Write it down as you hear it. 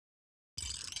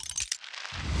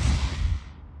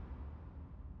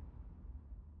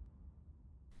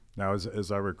Now,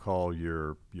 as I recall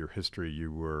your history,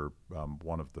 you were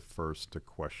one of the first to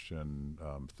question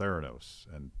Theranos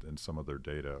and some of their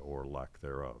data or lack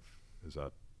thereof. Is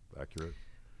that accurate?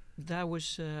 That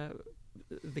was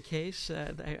the case.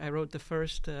 I wrote the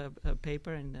first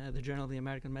paper in the Journal of the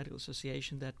American Medical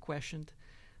Association that questioned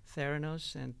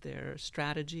Theranos and their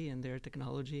strategy and their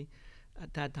technology.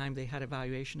 At that time, they had a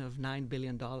valuation of $9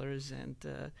 billion, and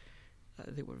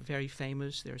they were very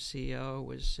famous. Their CEO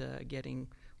was getting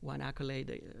one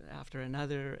accolade after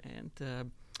another, and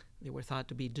they were thought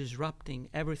to be disrupting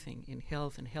everything in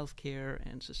health and healthcare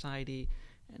and society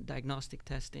and diagnostic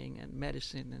testing and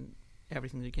medicine and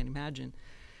everything that you can imagine.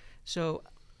 So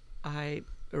I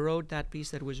wrote that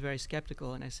piece that was very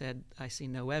skeptical, and I said, I see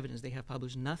no evidence. They have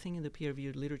published nothing in the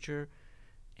peer-reviewed literature,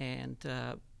 and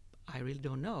I really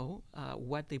don't know.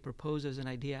 What they propose as an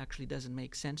idea actually doesn't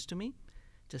make sense to me.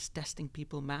 Just testing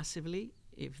people massively,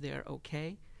 if they're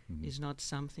okay, is not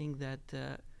something that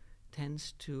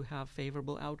tends to have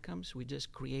favorable outcomes. We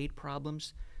just create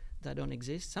problems that don't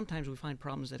exist. Sometimes we find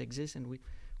problems that exist and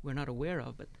we're not aware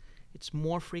of, but it's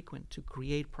more frequent to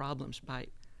create problems by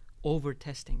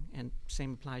over-testing, and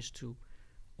same applies to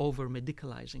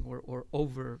over-medicalizing or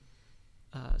over-stressing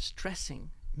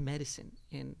medicine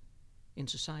in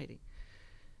society.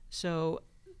 So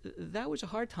that was a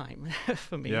hard time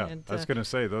for me. Yeah, and, I was going to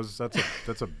say that's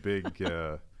a big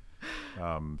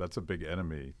that's a big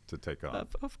enemy to take on.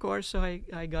 Of course, so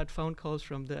I got phone calls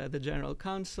from the general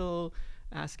counsel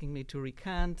asking me to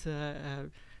recant. At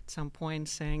some point,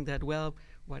 saying that, well,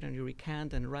 why don't you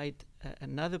recant and write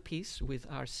another piece with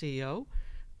our CEO,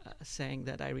 saying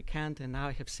that I recant and now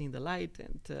I have seen the light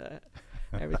and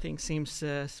everything seems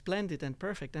splendid and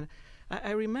perfect. And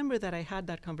I remember that I had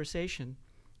that conversation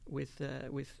with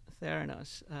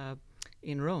Theranos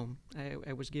in Rome.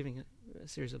 I was giving a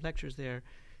series of lectures there,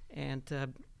 and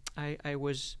I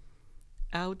was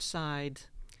outside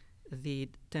the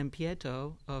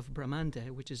Tempietto of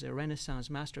Bramante, which is a Renaissance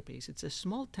masterpiece. It's a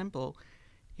small temple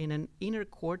in an inner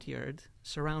courtyard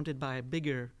surrounded by a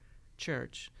bigger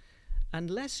church.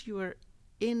 Unless you are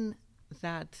in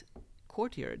that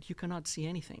courtyard, you cannot see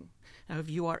anything. Now, if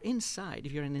you are inside,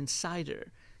 if you're an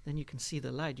insider, then you can see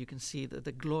the light, you can see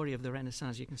the glory of the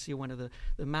Renaissance, you can see one of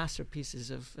the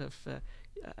masterpieces of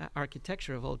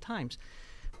architecture of all times.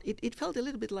 It felt a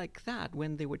little bit like that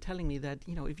when they were telling me that,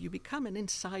 if you become an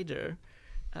insider,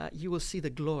 you will see the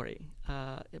glory.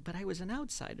 But I was an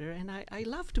outsider, and I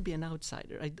love to be an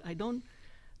outsider. I don't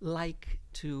like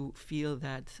to feel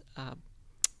that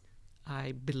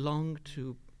I belong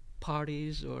to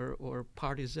parties or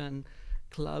partisan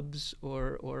clubs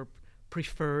or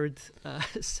preferred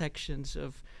sections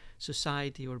of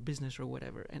society or business or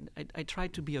whatever. And I try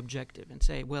to be objective and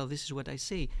say, well, this is what I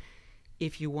see.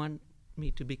 If you want me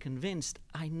to be convinced,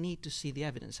 I need to see the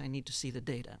evidence. I need to see the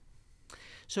data.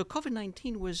 So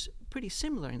COVID-19 was pretty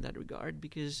similar in that regard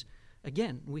because,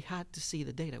 again, we had to see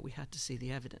the data. We had to see the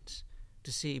evidence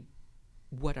to see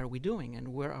what are we doing and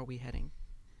where are we heading.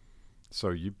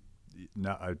 So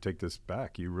now I take this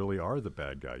back. You really are the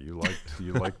bad guy. You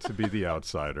like to be the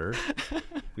outsider.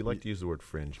 We like to use the word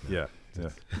fringe, man. Yeah.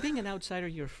 Being an outsider,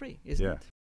 you're free, isn't it?